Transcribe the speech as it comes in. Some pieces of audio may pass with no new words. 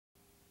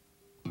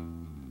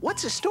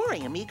What's a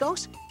story,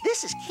 amigos?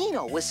 This is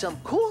Kino with some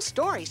cool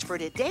stories for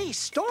today's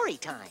story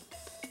time.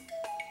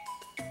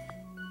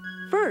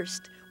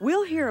 First,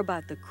 we'll hear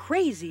about the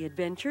crazy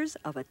adventures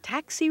of a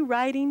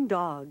taxi-riding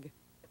dog.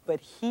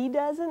 But he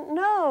doesn't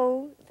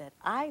know that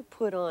I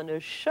put on a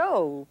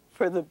show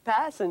for the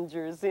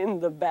passengers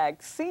in the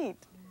back seat.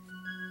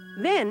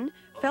 Then,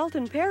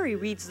 Felton Perry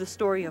reads the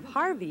story of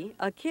Harvey,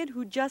 a kid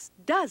who just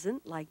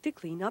doesn't like to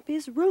clean up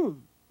his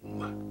room.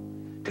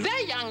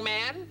 Today, young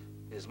man,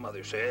 his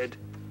mother said,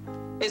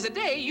 is the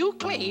day you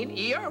clean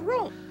your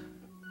room.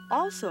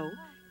 Also,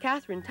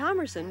 Katherine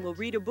Thomerson will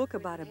read a book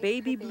about a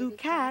baby blue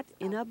cat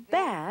in a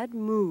bad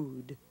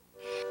mood.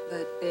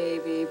 But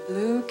baby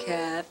blue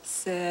cat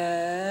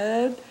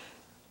said,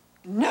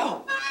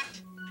 no.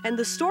 And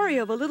the story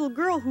of a little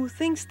girl who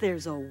thinks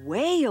there's a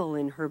whale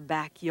in her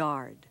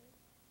backyard.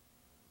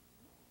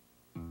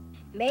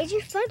 Major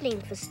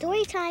funding for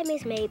Storytime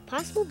is made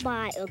possible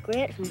by a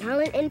grant from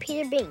Helen and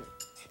Peter Bain,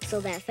 so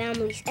that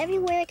families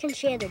everywhere can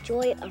share the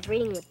joy of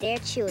reading with their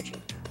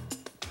children.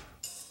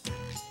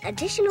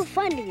 Additional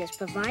funding is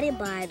provided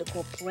by the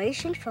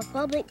Corporation for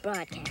Public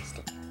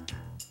Broadcasting,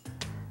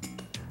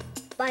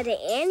 by the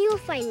annual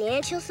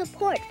financial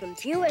support from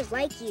viewers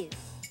like you,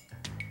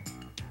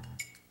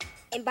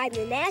 and by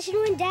the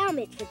National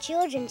Endowment for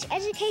Children's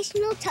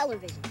Educational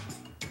Television.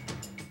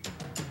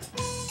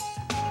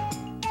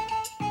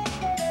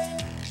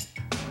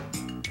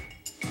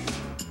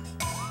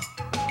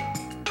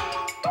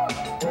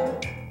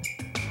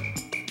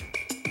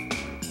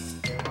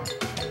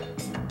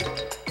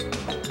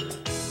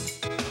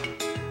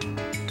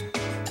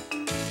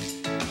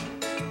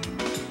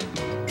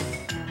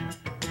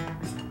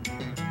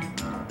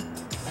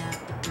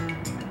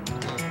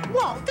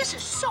 Whoa, this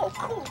is so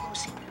cool,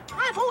 Lucy.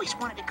 I've always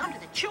wanted to come to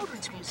the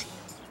Children's Museum.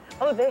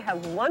 Oh, they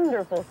have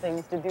wonderful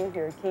things to do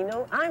here,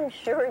 Kino. I'm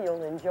sure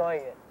you'll enjoy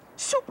it.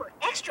 Super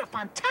extra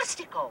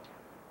fantastico.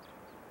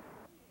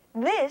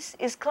 This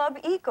is Club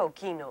Eco,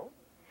 Kino.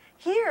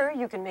 Here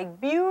you can make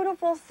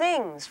beautiful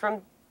things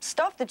from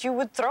stuff that you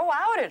would throw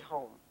out at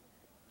home.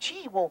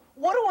 Gee, well,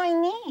 what do I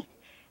need?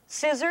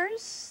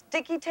 Scissors,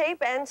 sticky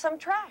tape, and some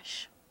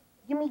trash.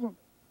 You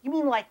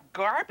mean like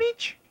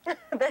garbage?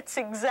 That's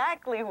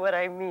exactly what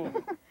I mean.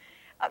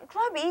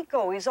 Club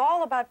Eco is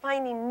all about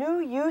finding new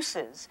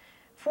uses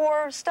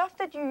for stuff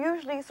that you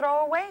usually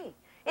throw away.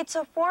 It's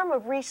a form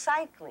of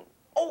recycling.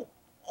 Oh,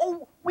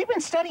 we've been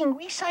studying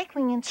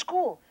recycling in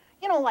school.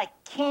 You know, like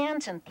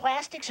cans and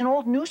plastics and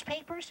old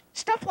newspapers,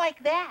 stuff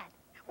like that.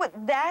 Well,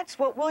 that's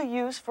what we'll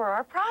use for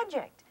our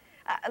project.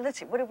 Let's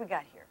see, what have we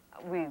got here?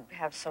 We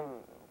have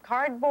some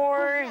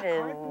cardboard,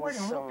 cardboard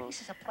and little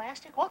pieces of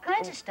plastic, all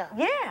kinds of stuff.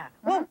 Yeah.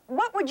 Well,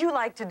 what would you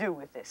like to do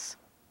with this?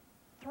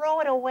 Throw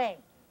it away.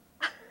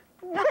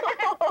 No.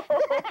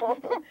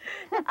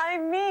 I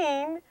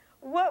mean,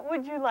 what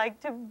would you like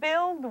to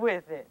build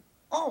with it?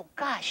 Oh,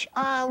 gosh.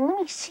 Let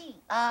me see.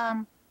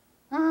 How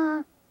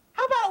about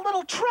a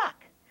little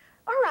truck?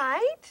 All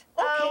right.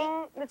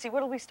 Okay. Let's see,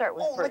 what do we start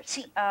with first? Let's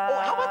see.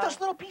 How about those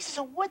little pieces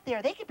of wood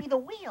there? They could be the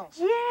wheels.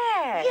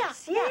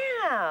 Yes.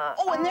 Yeah.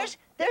 Oh, and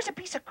there's a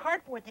piece of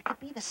cardboard that could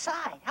be the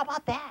side. How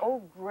about that?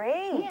 Oh,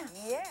 great. Yeah.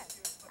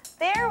 Yes.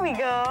 There we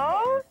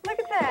go. Look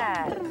at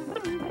that.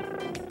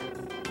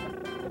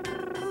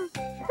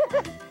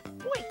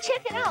 Boy,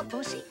 check it out,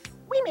 Lucy.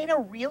 We made a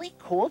really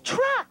cool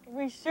truck.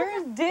 We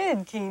sure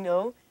did,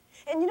 Kino.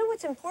 And you know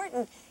what's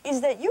important is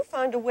that you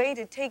found a way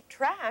to take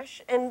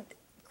trash and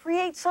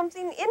create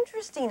something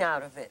interesting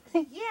out of it.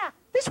 Yeah,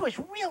 this was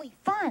really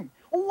fun.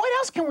 What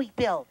else can we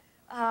build?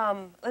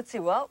 Let's see,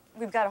 well,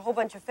 we've got a whole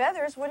bunch of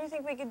feathers. What do you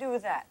think we could do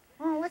with that?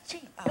 Let's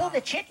see, build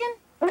a chicken?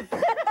 No.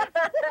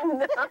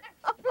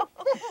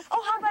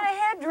 Oh, how about a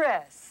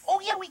headdress? Oh,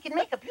 yeah, we can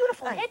make a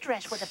beautiful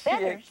headdress with the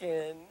feathers.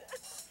 Chicken.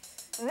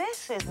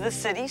 This is the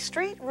city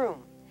street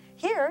room.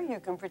 Here, you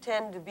can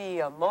pretend to be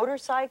a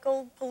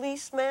motorcycle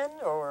policeman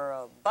or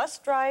a bus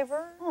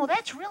driver. Oh,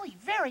 that's really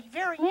very,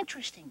 very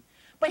interesting.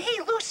 But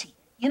hey, Lucy,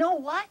 you know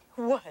what?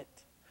 What?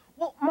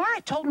 Well, Mara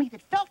told me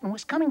that Felton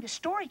was coming to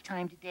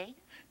Storytime today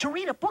to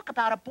read a book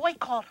about a boy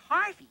called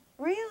Harvey.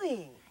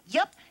 Really?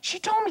 Yep, she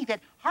told me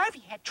that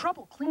Harvey had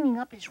trouble cleaning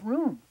up his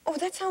room. Oh,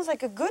 that sounds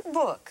like a good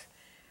book.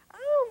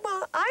 Oh,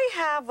 well, I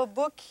have a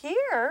book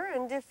here,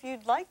 and if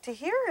you'd like to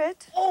hear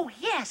it. Oh,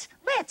 yes,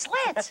 let's.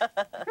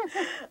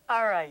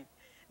 All right.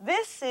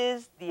 This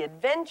is The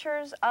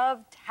Adventures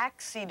of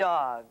Taxi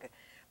Dog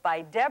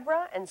by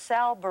Deborah and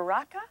Sal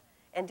Baraka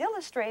and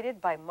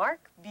illustrated by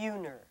Mark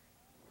Buhner.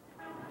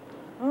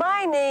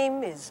 My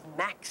name is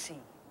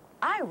Maxie.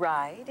 I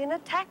ride in a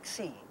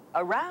taxi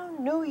around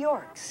New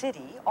York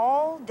City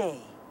all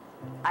day.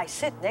 I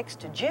sit next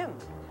to Jim.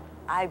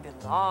 I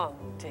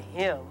belong to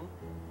him.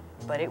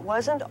 But it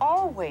wasn't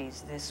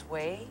always this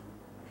way.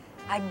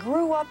 I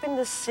grew up in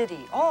the city,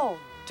 all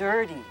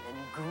dirty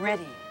and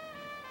gritty,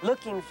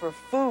 looking for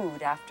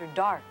food after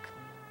dark.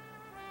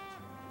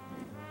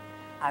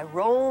 I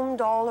roamed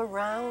all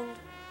around,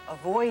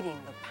 avoiding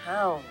the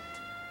pound,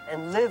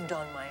 and lived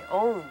on my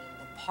own in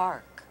the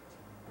park.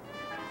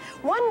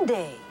 One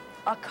day,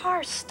 a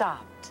car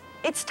stopped,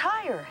 Its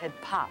tire had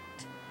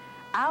popped.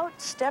 Out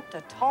stepped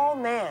a tall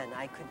man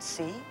I could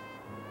see.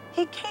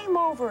 He came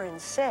over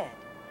and said,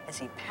 as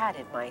he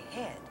patted my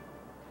head,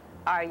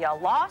 "Are you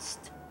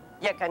lost?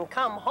 You can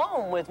come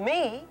home with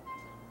me."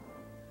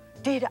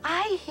 Did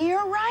I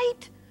hear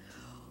right?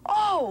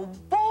 Oh,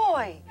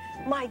 boy,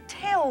 my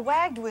tail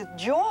wagged with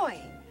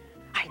joy.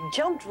 I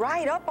jumped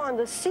right up on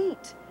the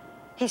seat.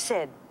 He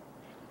said,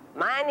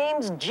 "My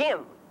name's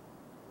Jim."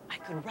 I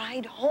could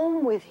ride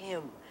home with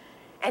him,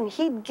 and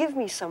he'd give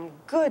me some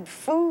good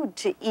food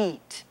to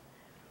eat.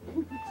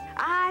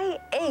 I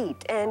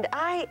ate and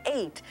I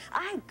ate.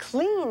 I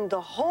cleaned the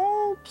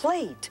whole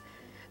plate.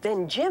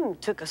 Then Jim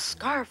took a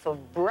scarf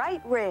of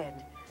bright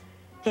red.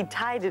 He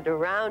tied it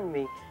around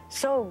me,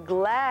 so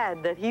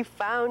glad that he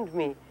found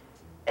me,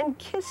 and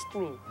kissed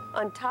me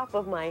on top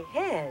of my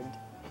head.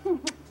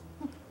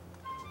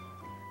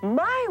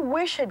 My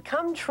wish had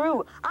come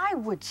true. I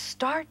would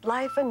start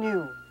life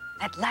anew.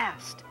 At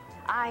last,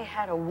 I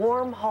had a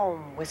warm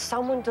home with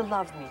someone to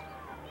love me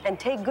and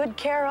take good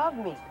care of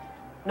me.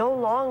 No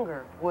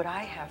longer would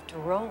I have to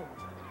roam.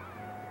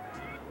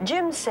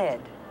 Jim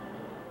said,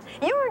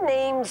 "Your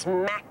name's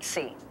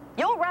Maxie.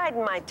 You'll ride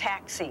in my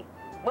taxi.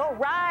 We'll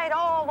ride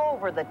all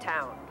over the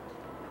town.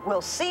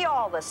 We'll see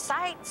all the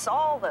sights,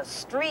 all the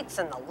streets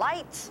and the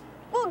lights.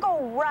 We'll go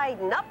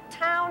riding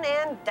uptown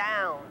and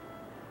down.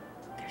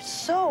 There's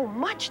so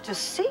much to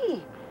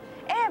see.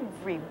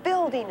 Every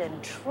building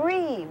and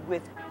tree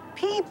with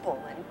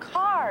people and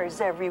cars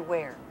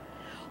everywhere.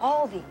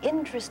 All the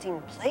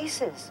interesting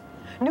places.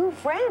 New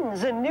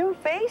friends and new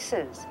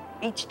faces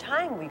each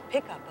time we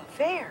pick up a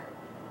fare."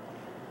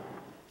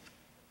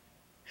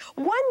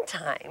 One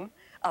time,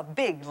 a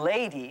big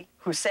lady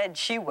who said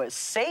she was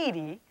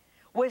Sadie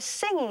was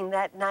singing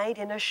that night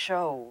in a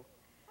show.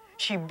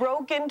 She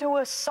broke into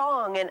a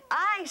song and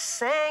I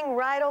sang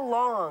right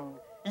along.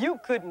 You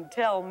couldn't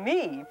tell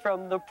me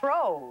from the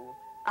pro.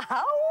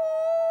 Ow!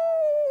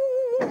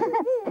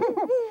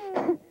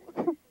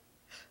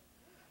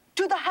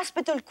 "To the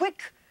hospital,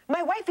 quick!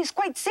 My wife is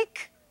quite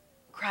sick!"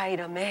 cried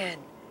a man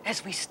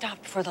as we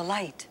stopped for the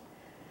light.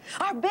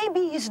 "Our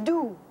baby is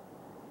due!"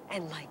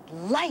 And like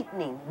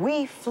lightning,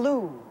 we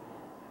flew.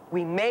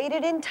 We made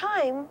it in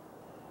time.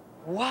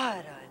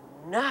 What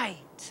a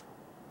night!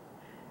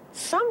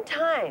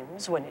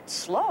 Sometimes, when it's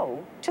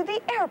slow, to the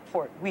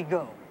airport we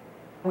go.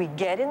 We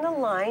get in the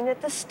line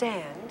at the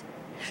stand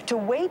to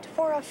wait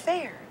for a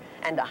fare,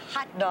 and a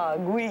hot dog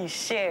we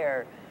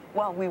share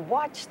while we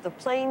watch the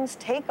planes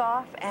take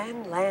off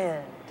and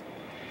land.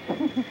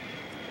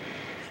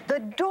 The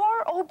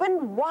door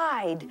opened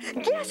wide.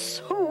 Guess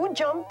who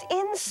jumped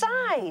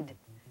inside?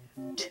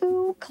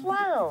 2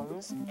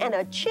 clowns and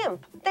a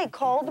chimp they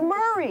called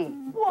Murray.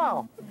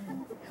 Whoa.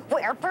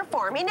 "We're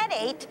performing at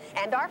 8,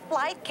 and our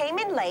flight came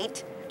in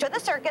late to the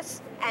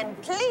circus,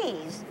 and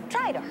please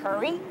try to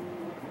hurry."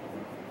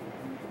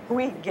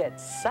 We get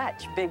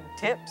such big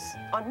tips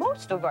on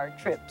most of our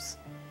trips.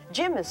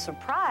 Jim is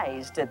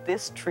surprised at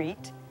this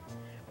treat,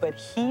 but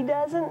he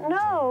doesn't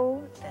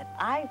know that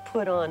I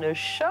put on a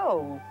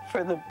show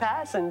for the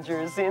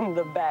passengers in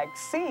the back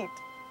seat.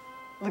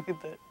 Look at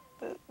the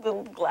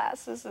little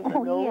glasses and the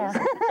nose. Yeah.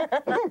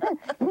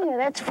 Yeah,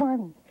 that's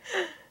funny.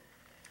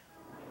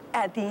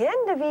 At the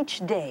end of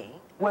each day,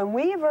 when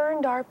we've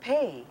earned our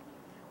pay,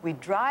 we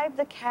drive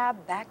the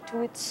cab back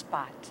to its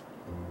spot,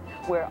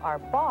 where our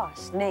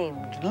boss,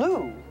 named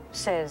Lou,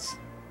 says,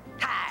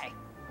 "Hi,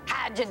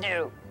 how'd you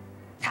do?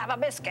 Have a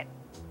biscuit."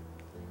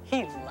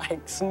 He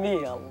likes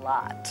me a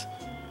lot.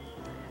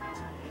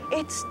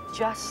 It's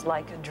just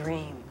like a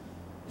dream.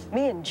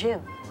 Me and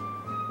Jim,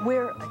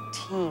 we're a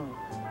team.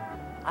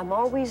 I'm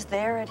always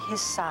there at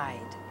his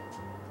side.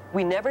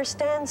 We never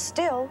stand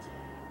still.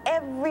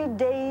 Every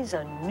day's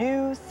a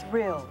new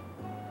thrill.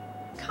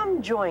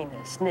 Come join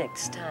us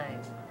next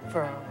time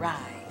for a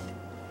ride.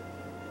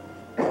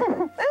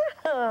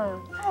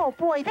 Oh,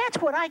 boy, that's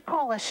what I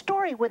call a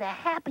story with a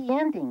happy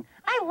ending.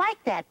 I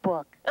like that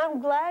book. I'm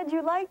glad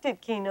you liked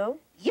it, Kino.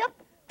 Yep,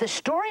 the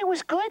story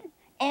was good,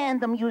 and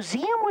the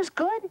museum was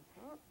good.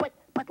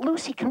 But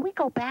Lucy, can we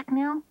go back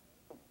now?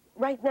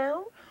 Right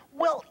now?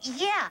 Well,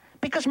 yeah,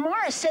 because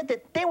Mara said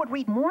that they would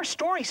read more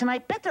stories, and I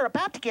bet they're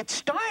about to get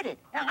started.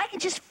 And I can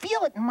just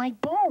feel it in my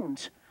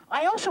bones.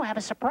 I also have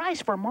a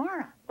surprise for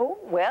Mara. Oh,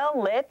 well,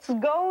 let's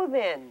go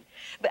then.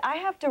 But I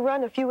have to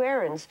run a few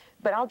errands,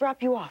 but I'll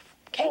drop you off.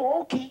 Okay?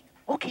 Oh,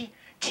 okay.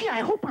 Gee,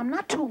 I hope I'm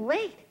not too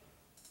late.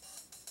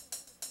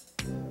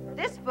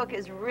 This book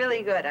is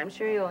really good. I'm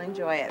sure you'll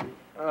enjoy it.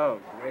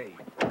 Oh,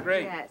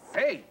 great. Yes.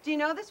 Hey. Do you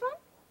know this one?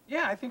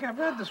 Yeah, I think I've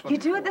read this one. You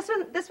do it?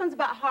 This one's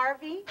about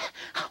Harvey.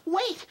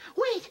 Wait.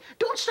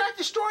 Don't start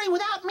the story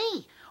without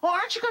me. Oh,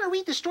 aren't you going to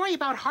read the story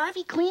about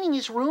Harvey cleaning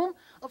his room?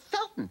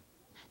 Felton,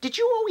 did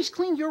you always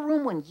clean your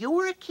room when you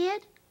were a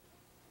kid?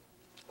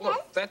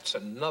 Look, that's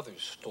another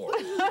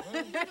story.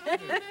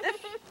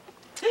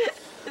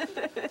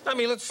 I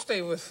mean, let's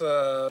stay with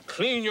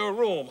Clean Your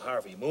Room,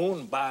 Harvey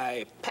Moon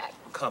by Pat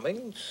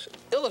Cummings,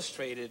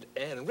 illustrated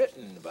and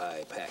written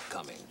by Pat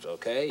Cummings,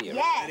 okay? You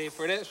ready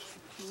for this?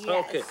 Yes.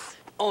 Okay.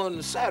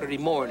 On Saturday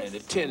morning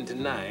at 10 to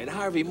 9,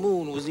 Harvey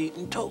Moon was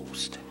eating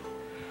toast,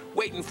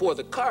 waiting for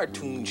the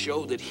cartoon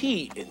show that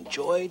he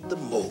enjoyed the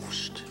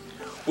most.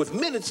 With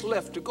minutes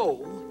left to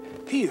go,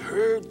 he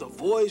heard the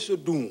voice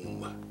of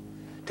doom.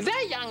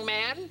 Today, young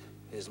man,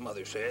 his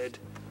mother said,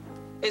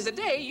 is the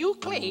day you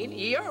clean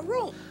your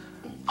room.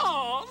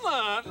 Oh,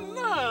 not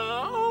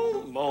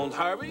now, moaned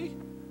Harvey,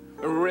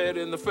 red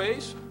in the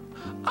face.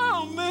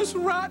 I'll miss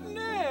Rotten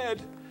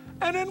Ed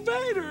and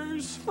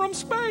invaders from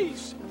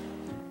space.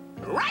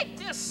 Right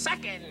this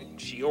second,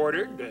 She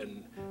ordered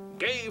and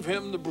gave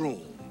him the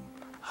broom.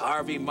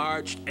 Harvey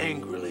marched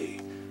angrily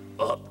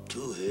up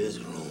to his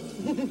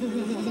room.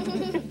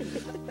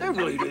 It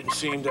really didn't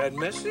seem that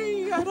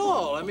messy at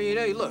all. I mean,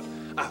 hey, look.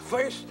 At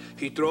first,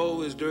 he'd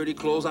throw his dirty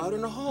clothes out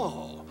in the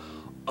hall.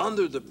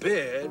 Under the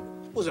bed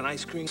was an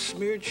ice cream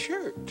smeared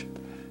shirt.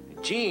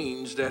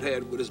 Jeans that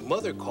had what his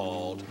mother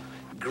called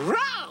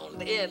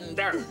ground in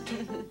dirt.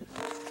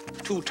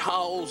 2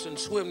 towels and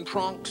swim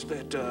trunks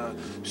that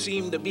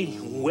seemed to be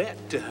wet.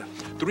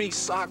 3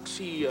 socks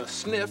he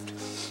sniffed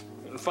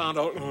and found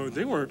out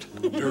they weren't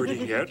dirty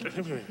yet.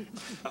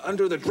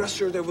 Under the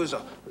dresser, there was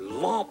a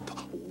lump,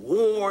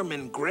 warm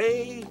and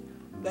gray,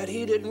 that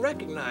he didn't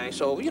recognize,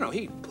 so,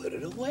 he put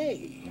it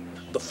away.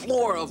 The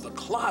floor of the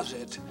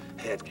closet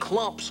had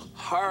clumps,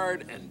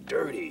 hard and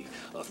dirty,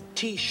 of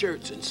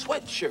T-shirts and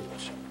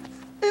sweatshirts.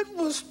 It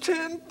was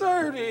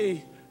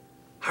 10:30.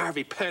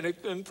 Harvey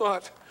panicked and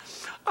thought,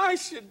 I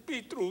should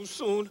be through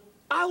soon.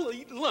 I'll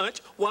eat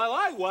lunch while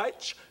I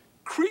watch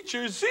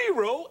Creature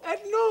Zero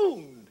at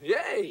noon.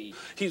 Yay!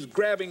 He's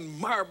grabbing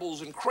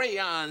marbles and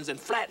crayons and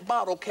flat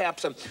bottle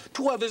caps and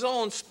 2 of his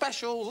own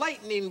special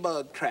lightning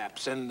bug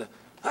traps and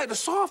the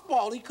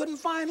softball he couldn't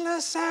find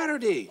last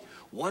Saturday.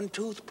 1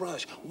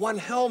 toothbrush, 1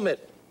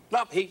 helmet.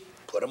 Nope, he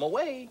put them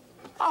away.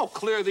 I'll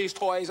clear these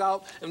toys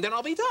out and then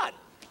I'll be done.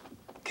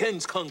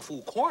 Ken's Kung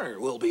Fu Corner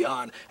will be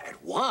on at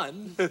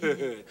 1.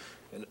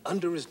 And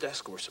under his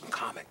desk were some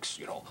comics,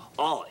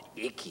 all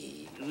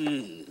icky,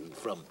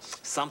 from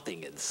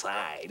something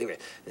inside.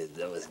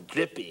 It was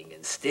dripping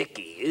and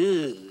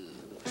sticky.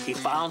 He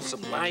found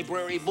some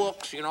library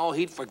books,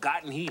 he'd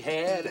forgotten he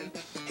had, and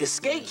his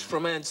skates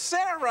from Aunt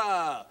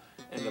Sarah,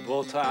 and the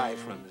bow tie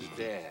from his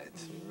dad.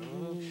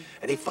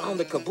 And he found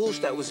a caboose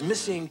that was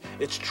missing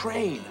its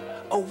train,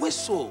 a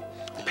whistle,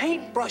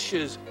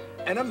 paintbrushes,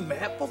 and a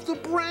map of the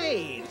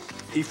brain.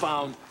 He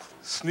found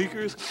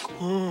sneakers,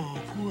 oh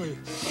boy,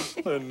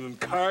 and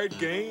card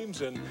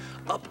games, and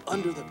up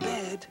under the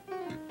bed,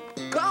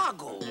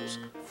 goggles,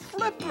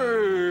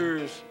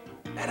 flippers,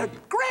 and a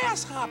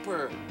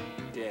grasshopper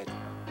dead.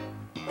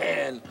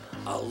 And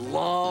a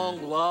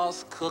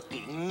long-lost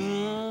cookie.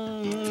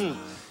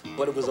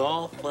 But it was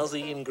all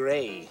fuzzy and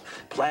gray.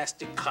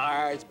 Plastic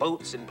cards,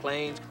 boats, and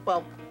planes.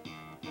 Well,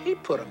 he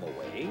put them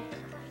away.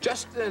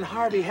 Just then,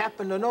 Harvey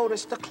happened to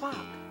notice the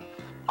clock.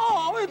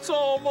 Oh, it's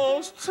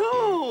almost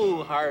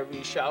 2,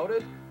 Harvey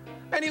shouted.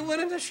 And he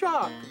went into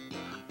shock.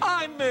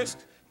 I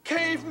missed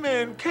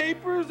Cavemen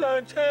Capers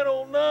on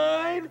Channel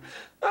 9, and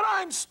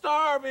I'm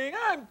starving.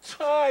 I'm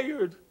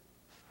tired.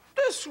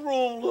 This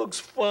room looks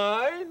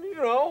fine,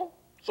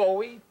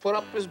 So he put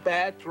up his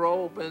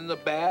bathrobe and the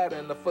bat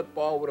and the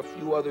football with a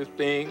few other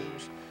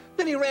things.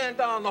 Then he ran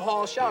down the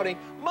hall shouting,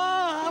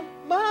 Mom,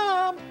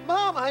 Mom,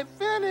 Mom, I'm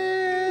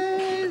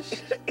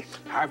finished.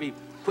 Harvey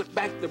put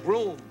back the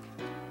broom,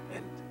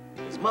 and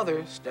his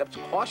mother stepped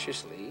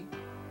cautiously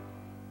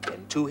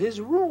into his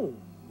room.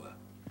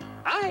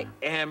 I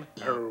am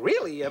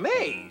really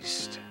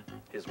amazed,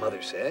 his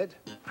mother said.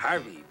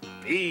 Harvey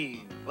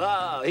beamed.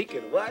 Wow, he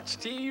could watch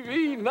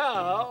TV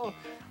now.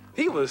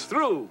 He was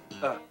through,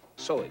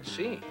 so it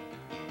seemed.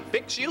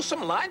 Fix you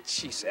some lunch,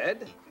 she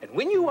said, and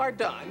when you are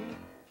done,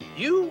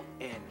 you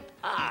and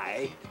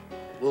I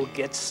will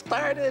get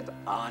started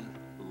on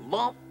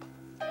lump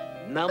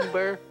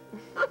number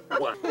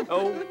 1.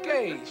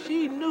 Okay,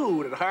 she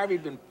knew that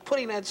Harvey'd been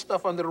putting that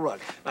stuff under the rug.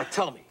 Now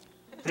tell me,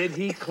 did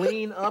he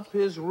clean up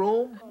his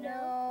room?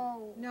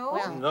 No.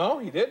 Well, No,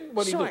 he didn't.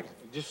 What did he do?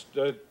 He just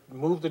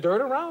moved the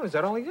dirt around? Is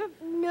that all he did?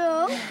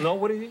 No. No,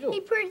 what did he do?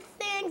 He put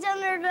things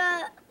under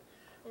the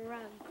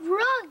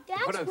rug.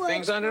 That's Put what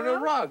things under the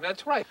rug,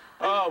 that's right.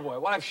 Oh, boy,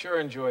 well, I've sure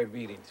enjoyed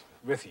reading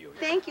with you.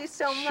 Thank you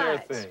so much. Sure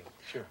thing,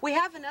 sure. We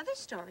have another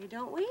story,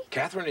 don't we?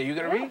 Catherine, are you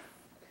going to read?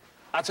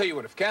 I'll tell you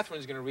what, if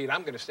Catherine's going to read,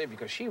 I'm going to stay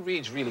because she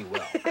reads really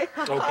well. Okay?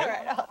 All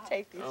right, I'll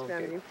take these from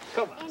you.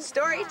 Come on.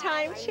 Story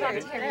time,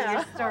 cheers.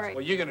 Your story.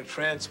 Well, you're going to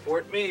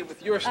transport me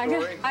with your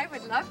story. I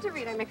would love to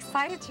read. I'm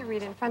excited to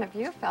read in front of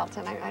you,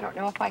 Felton. I don't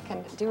know if I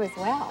can do as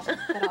well,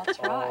 but I'll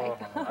try.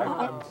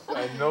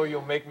 I know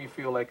you'll make me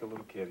feel like a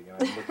little kid again.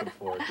 I'm looking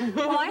forward to it.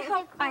 Well, I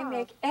hope I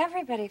make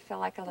everybody feel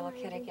like a little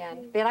kid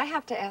again. But I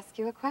have to ask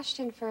you a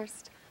question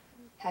first.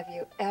 Have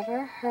you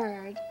ever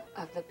heard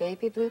of the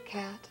baby blue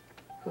cat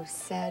who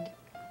said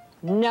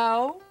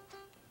no?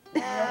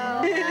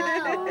 No.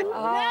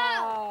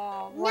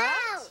 Oh,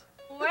 what?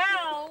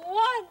 Well,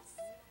 once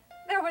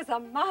there was a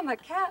mama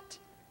cat,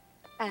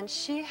 and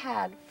she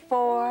had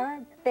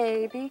 4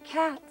 baby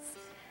cats.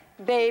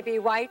 Baby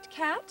white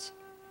cat,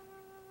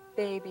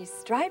 baby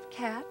striped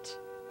cat,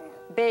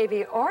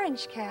 baby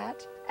orange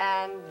cat,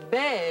 and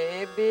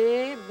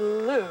baby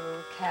blue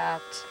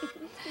cat.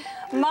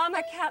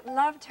 Mama cat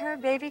loved her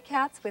baby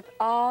cats with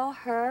all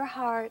her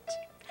heart.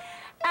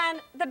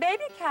 And the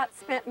baby cats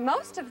spent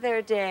most of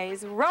their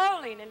days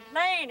rolling and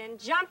playing and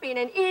jumping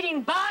and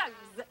eating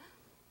bugs.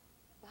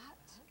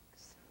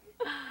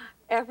 But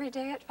every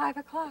day at 5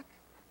 o'clock,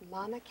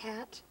 Mama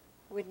cat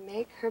would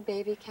make her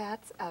baby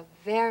cats a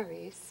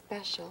very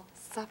special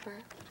supper.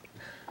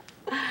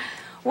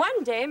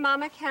 One day,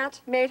 Mama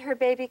cat made her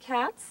baby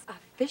cats a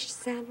fish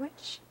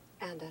sandwich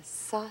and a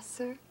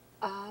saucer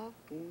of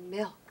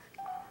milk.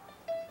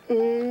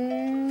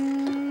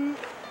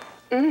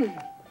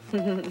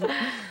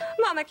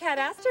 Mama cat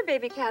asked her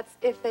baby cats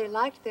if they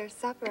liked their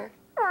supper.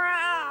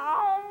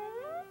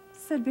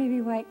 Said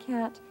baby white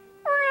cat.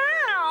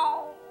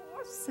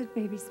 Said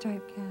baby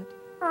striped cat.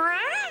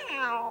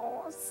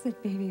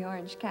 Said baby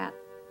orange cat.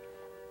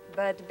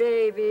 But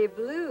baby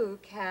blue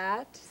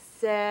cat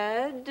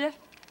said,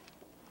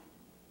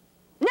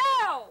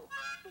 no!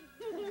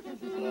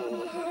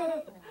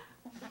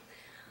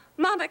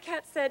 Mama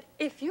cat said,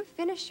 if you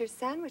finish your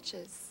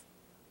sandwiches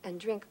and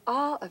drink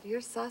all of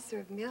your saucer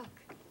of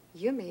milk,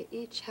 you may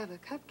each have a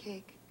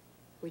cupcake.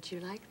 Would you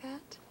like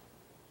that?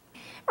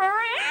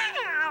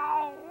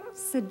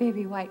 Said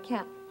baby white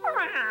cat.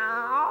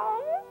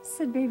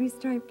 Said baby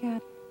striped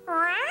cat.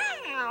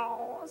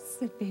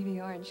 Said baby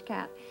orange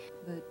cat.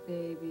 But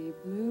baby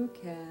blue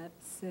cat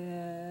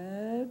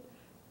said,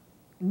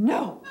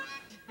 no!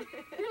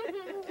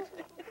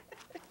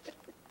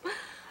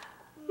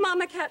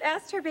 Mama cat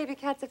asked her baby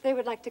cats if they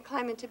would like to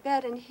climb into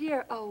bed and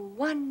hear a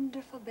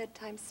wonderful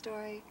bedtime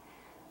story.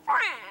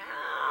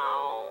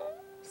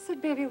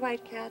 Said baby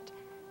white cat.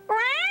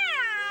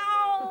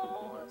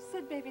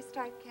 Said baby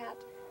striped cat.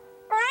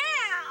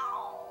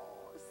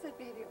 Said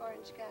baby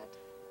orange cat.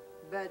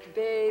 But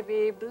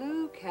baby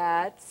blue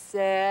cat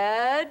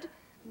said,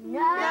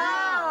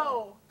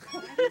 No!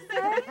 What did he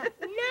say?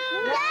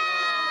 No!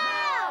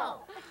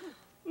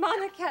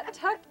 Mama cat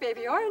tucked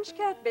baby orange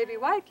cat, baby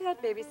white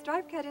cat, baby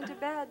striped cat into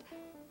bed,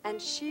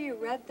 and she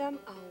read them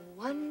a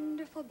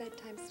wonderful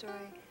bedtime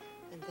story,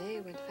 and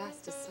they went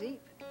fast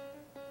asleep.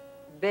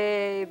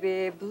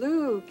 Baby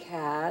blue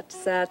cat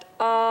sat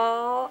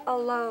all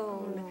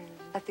alone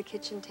at the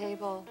kitchen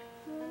table,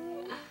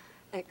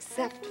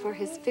 except for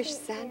his fish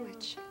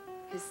sandwich,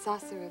 his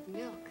saucer of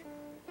milk,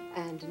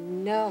 and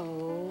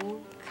no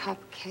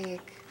cupcake.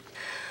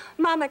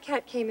 Mama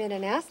cat came in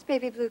and asked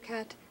baby blue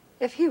cat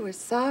if he were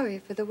sorry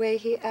for the way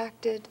he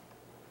acted.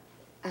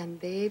 And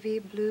baby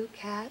blue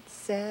cat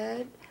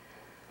said,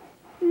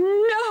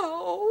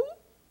 no.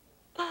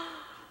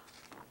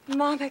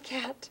 Mama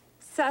cat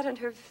sat in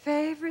her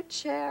favorite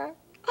chair.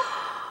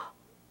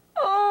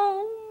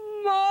 Oh,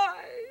 my,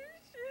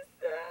 she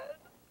said.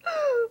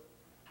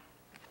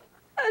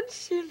 And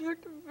she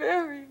looked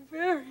very,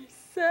 very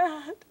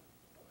sad.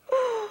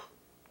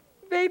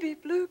 Baby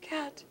blue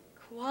cat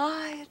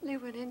quietly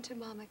went into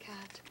Mama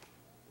cat,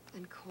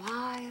 and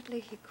quietly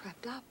he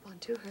crept up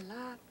onto her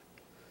lap.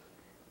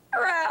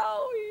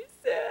 Row, he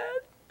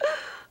said,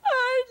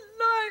 I'd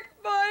like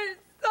my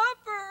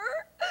supper.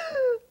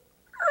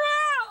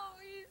 Row,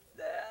 he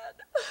said,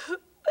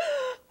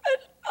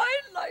 and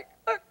I'd like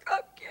a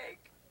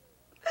cupcake.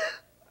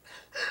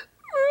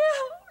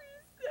 Row, he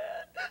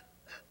said,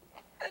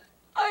 and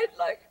I'd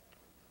like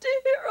to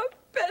hear a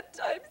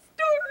bedtime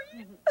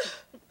story.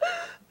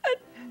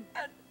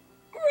 and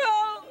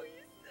Row,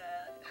 he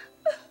said,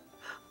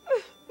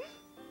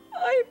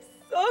 I'm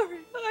sorry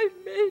I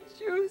made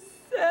you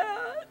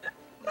sad.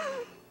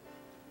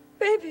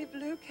 Baby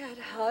blue cat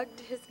hugged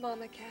his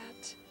mama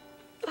cat.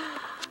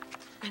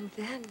 And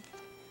then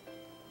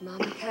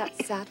Mama cat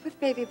sat with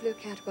baby blue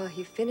cat while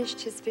he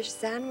finished his fish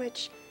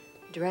sandwich,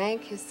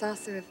 drank his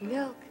saucer of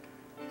milk,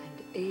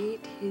 and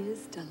ate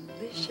his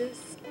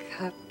delicious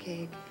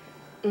cupcake.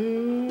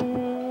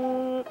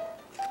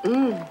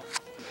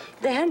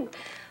 Then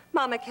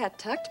Mama cat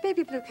tucked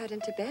baby blue cat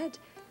into bed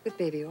with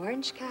baby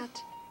orange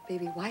cat,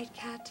 baby white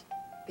cat,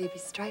 baby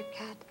striped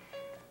cat,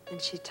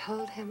 and she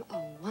told him a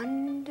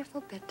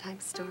wonderful bedtime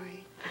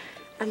story.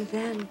 And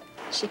then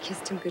she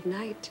kissed him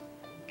goodnight.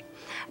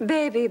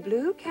 Baby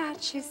blue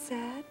cat, she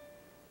said,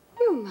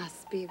 you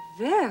must be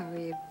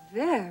very,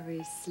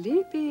 very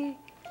sleepy.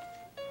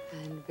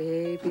 And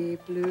baby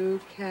blue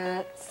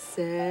cat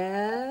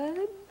said,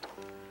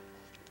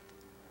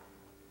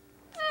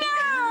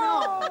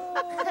 no!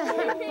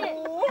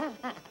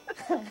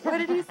 What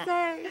did he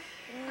say?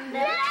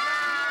 No!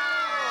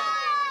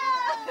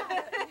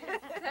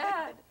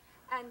 Sad.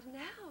 And now,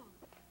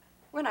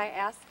 when I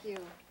ask you,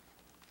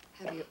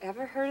 have you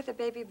ever heard of the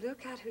baby blue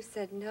cat who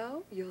said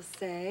no? You'll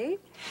say,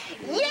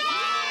 Yes!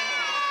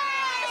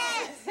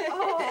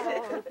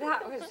 oh,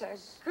 that was a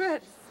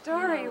good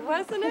story,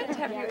 wasn't it?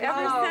 Have you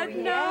ever said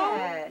no?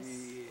 Yes.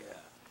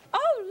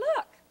 Oh,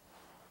 look,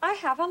 I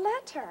have a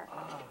letter.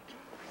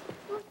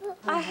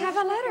 I have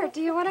a letter.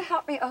 Do you want to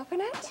help me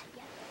open it?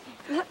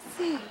 Let's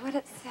see what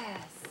it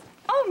says.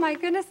 Oh, my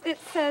goodness, it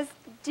says,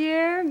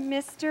 Dear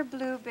Mr.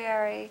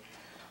 Blueberry,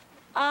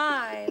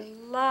 I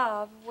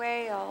love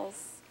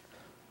whales.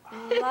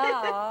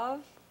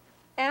 Love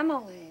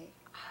Emily.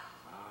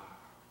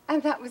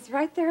 And that was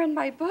right there in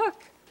my book.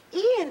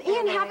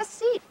 Ian, have a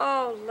seat.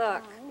 Oh,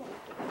 look.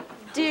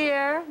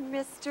 Dear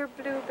Mr.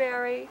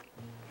 Blueberry,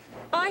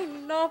 I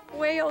love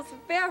whales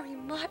very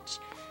much,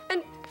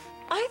 and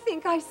I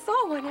think I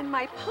saw one in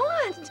my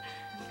pond.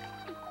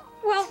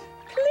 Well,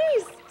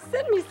 please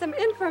send me some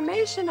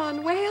information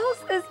on whales,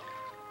 as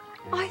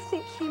I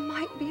think he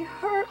might be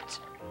hurt.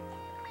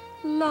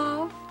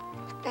 Love,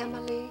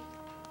 Emily.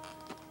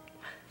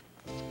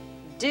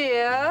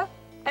 Dear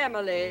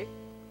Emily,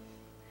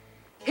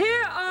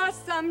 here are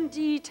some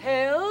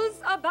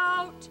details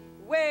about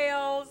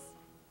whales.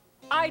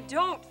 I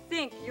don't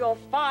think you'll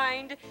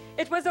find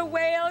it was a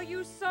whale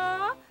you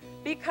saw,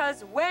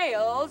 because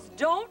whales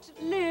don't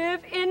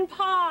live in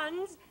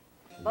ponds,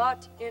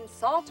 but in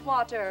salt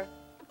water.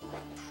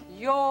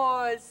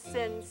 Yours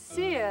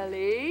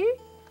sincerely,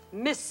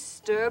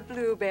 Mr.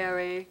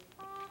 Blueberry.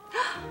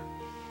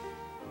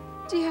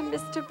 Dear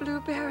Mr.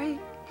 Blueberry,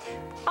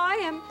 I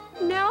am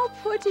now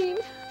putting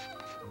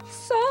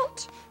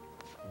salt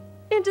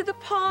into the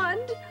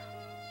pond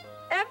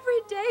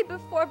every day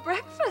before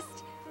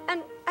breakfast.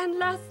 And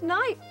last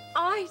night,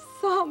 I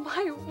saw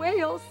my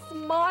whale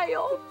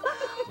smile.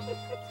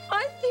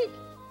 I think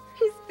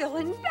he's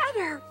feeling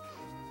better.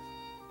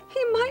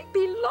 He might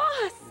be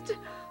lost.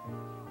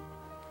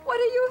 What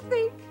do you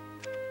think?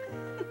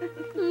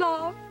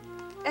 Love,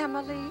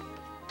 Emily.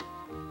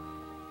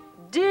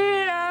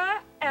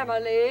 Dear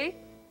Emily,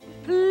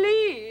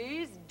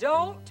 please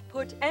don't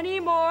put any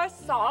more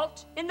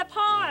salt in the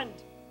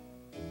pond.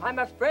 I'm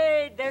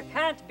afraid there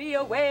can't be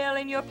a whale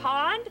in your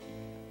pond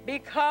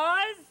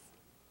because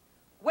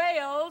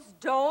whales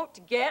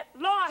don't get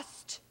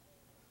lost.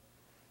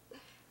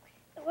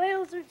 The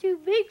whales are too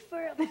big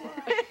for a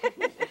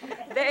pond.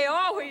 They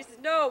always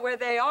know where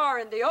they are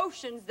in the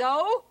oceans,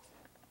 though.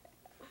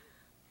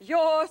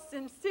 Yours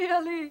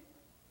sincerely,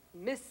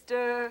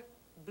 Mr.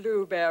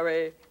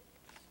 Blueberry.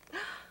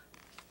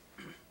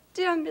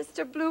 Dear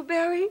Mr.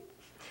 Blueberry,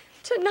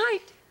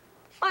 tonight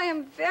I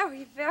am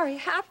very, very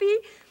happy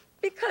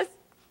because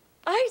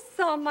I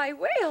saw my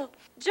whale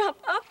jump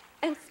up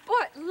and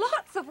sport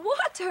lots of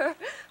water.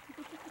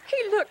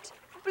 He looked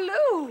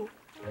blue.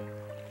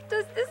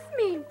 Does this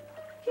mean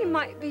he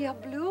might be a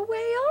blue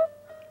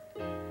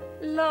whale?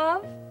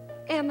 Love,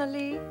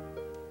 Emily.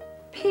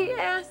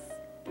 P.S.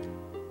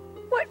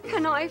 What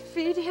can I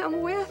feed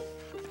him with?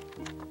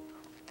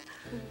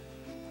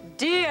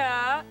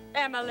 Dear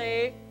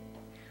Emily,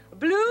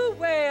 blue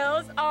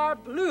whales are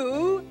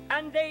blue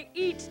and they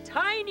eat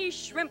tiny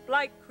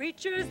shrimp-like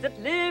creatures that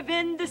live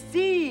in the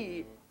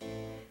sea.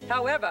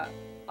 However,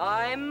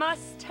 I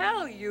must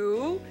tell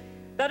you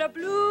that a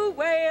blue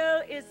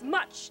whale is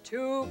much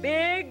too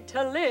big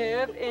to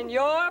live in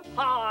your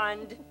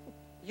pond.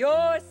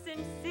 Yours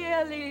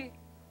sincerely,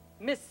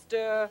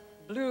 Mr.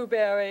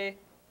 Blueberry.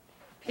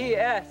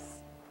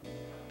 P.S.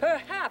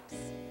 Perhaps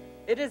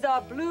it is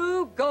a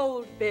blue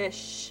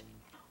goldfish.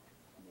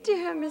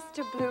 Dear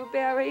Mr.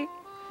 Blueberry,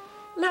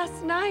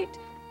 last night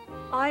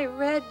I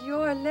read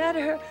your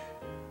letter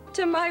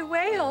to my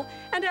whale,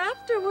 and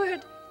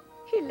afterward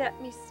he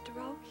let me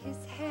stroke his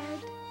head.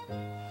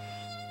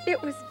 It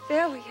was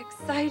very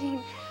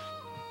exciting.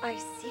 I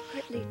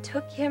secretly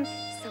took him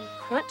some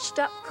crunched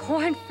up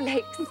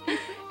cornflakes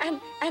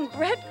and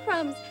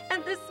breadcrumbs,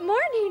 and this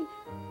morning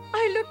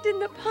I looked in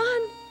the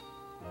pond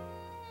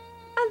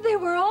and they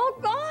were all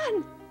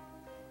gone.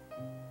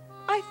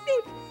 I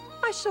think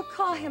I shall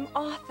call him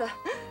Arthur.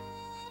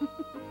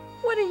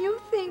 What do you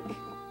think?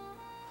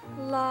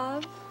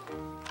 Love,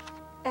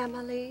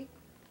 Emily.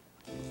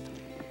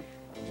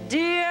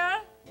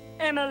 Dear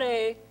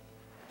Emily,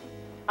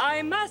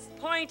 I must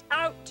point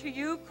out to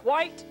you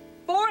quite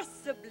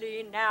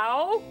forcibly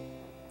now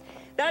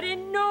that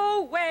in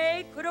no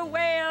way could a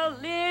whale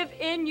live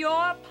in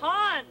your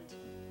pond.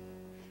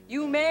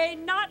 You may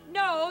not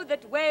know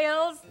that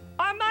whales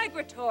are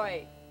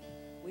migratory,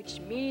 which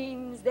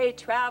means they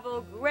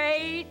travel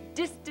great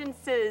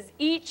distances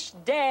each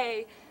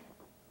day.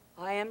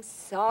 I am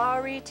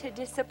sorry to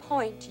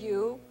disappoint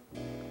you.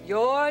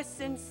 Yours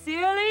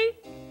sincerely,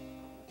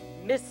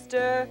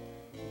 Mr.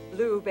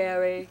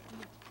 Blueberry.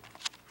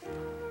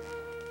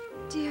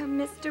 Dear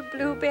Mr.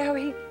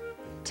 Blueberry,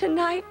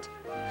 tonight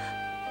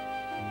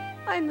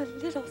I'm a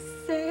little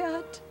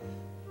sad.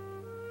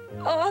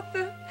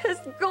 Arthur has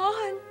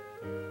gone.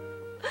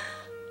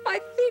 I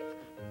think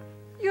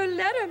your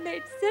letter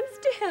made sense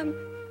to him,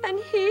 and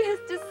he has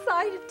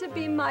decided to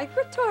be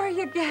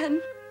migratory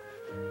again.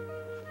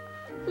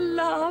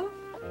 Love,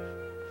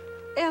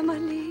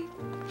 Emily.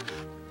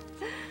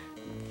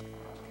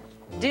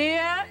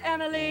 Dear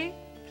Emily,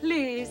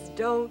 please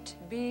don't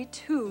be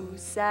too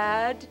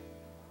sad.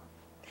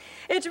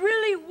 It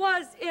really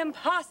was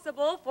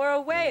impossible for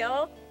a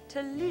whale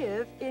to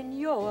live in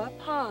your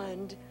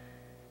pond.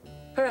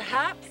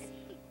 Perhaps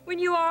when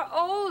you are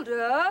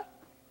older,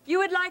 you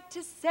would like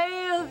to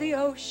sail the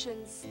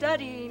ocean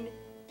studying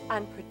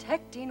and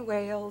protecting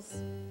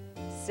whales.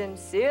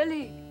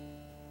 Sincerely,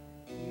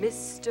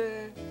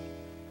 Mr.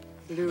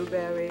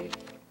 Blueberry.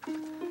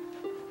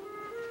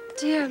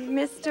 Dear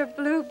Mr.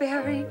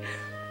 Blueberry,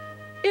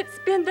 it's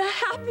been the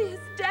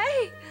happiest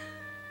day.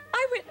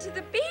 I went to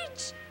the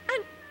beach,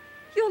 and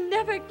you'll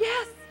never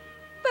guess,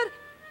 but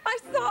I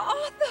saw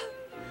Arthur.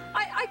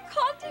 I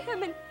called to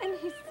him, and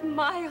he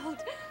smiled.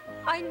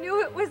 I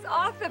knew it was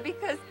Arthur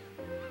because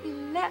he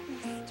let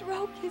me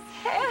stroke his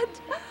head.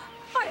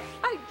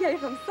 I gave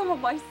him some of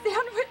my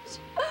sandwich,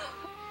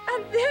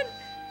 and then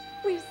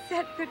we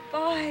said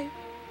goodbye.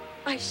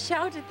 I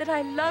shouted that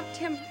I loved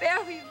him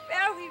very,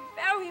 very,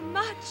 very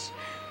much.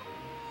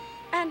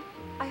 And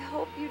I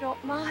hope you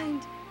don't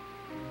mind,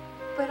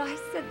 but I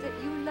said that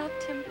you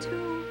loved him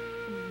too.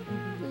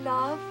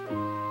 Love,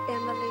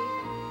 Emily,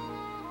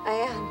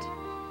 and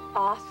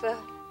Arthur.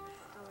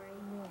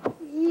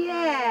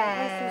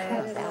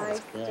 Yes.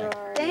 Nice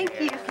story.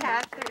 Thank you,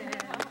 Catherine.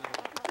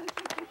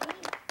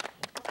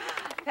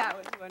 That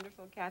was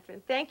wonderful,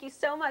 Catherine. Thank you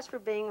so much for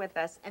being with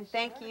us. And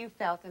thank you,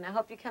 Felton. I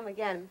hope you come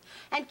again.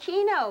 And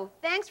Kino,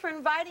 thanks for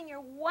inviting your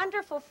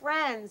wonderful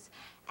friends.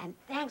 And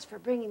thanks for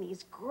bringing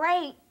these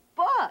great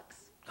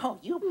books. Oh,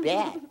 you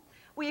bet.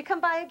 Will you come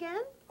by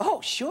again?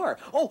 Oh, sure.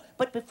 Oh,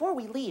 but before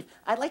we leave,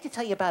 I'd like to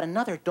tell you about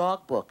another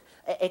dog book.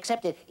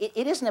 Except it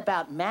isn't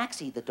about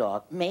Maxie the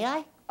dog. May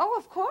I? Oh,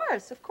 of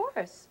course, of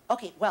course.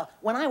 Okay, well,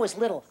 when I was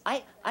little,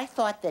 I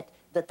thought that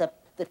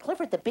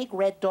Clifford the Big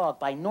Red Dog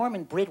by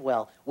Norman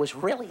Bridwell was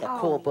really a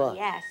cool book.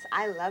 Yes,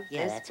 I love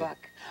this that's book.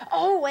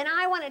 Oh, and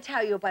I want to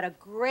tell you about a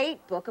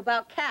great book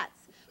about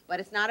cats. But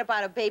it's not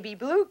about a baby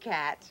blue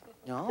cat.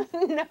 No?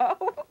 No.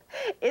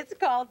 It's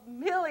called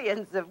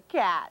Millions of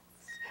Cats.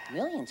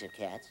 Millions of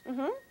cats?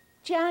 Mm-hmm.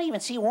 Gee, I don't even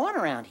see one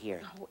around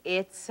here. Oh,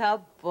 it's a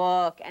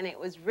book, and it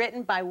was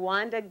written by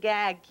Wanda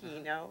Gag,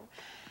 Kino.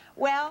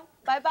 Well,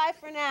 bye-bye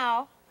for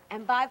now,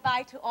 and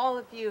bye-bye to all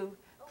of you.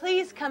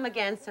 Please come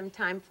again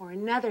sometime for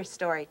another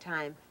story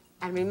time.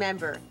 And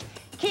remember,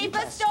 keep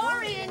a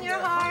story in your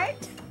heart.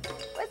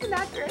 Wasn't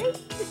that great?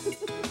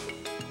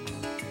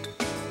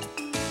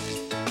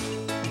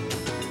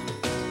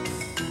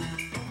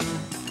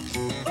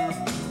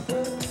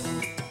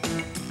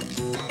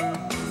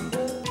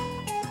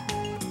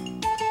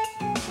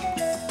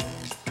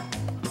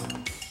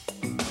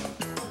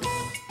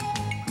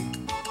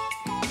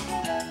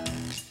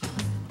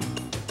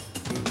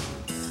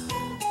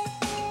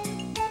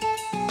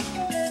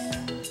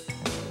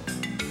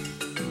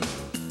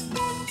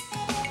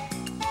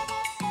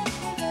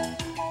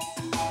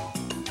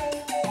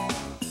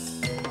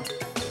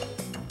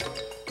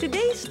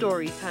 Today's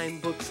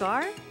Storytime books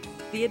are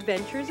The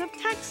Adventures of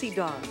Taxi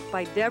Dog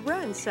by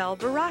Deborah and Sal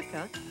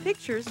Baraka,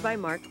 pictures by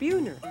Mark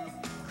Buhner.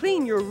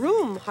 Clean Your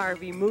Room,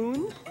 Harvey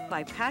Moon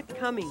by Pat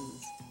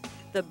Cummings.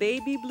 The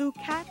Baby Blue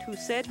Cat Who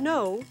Said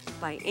No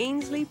by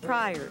Ainsley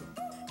Pryor.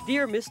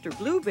 Dear Mr.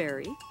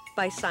 Blueberry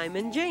by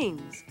Simon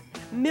James.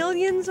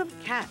 Millions of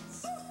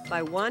Cats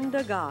by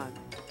Wanda Gog.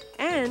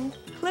 And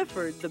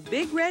Clifford the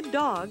Big Red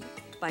Dog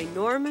by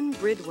Norman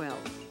Bridwell.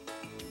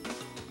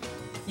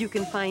 You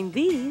can find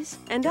these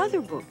and other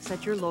books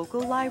at your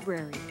local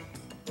library.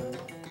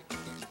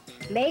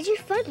 Major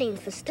funding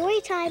for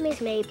Storytime is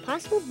made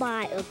possible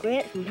by a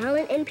grant from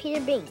Helen and Peter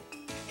Bain,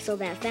 so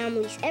that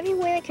families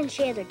everywhere can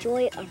share the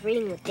joy of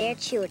reading with their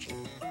children.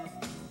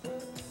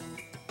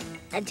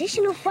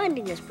 Additional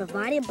funding is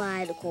provided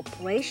by the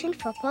Corporation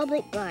for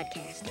Public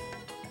Broadcasting,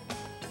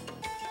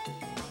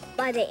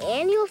 by the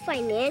annual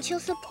financial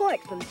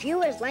support from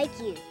viewers like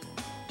you,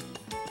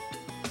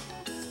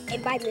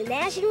 and by the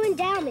National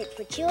Endowment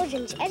for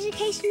Children's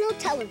Educational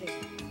Television.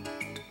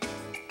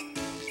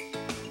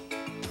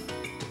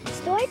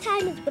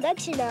 Storytime is a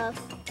production of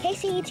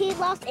KCET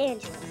Los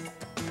Angeles.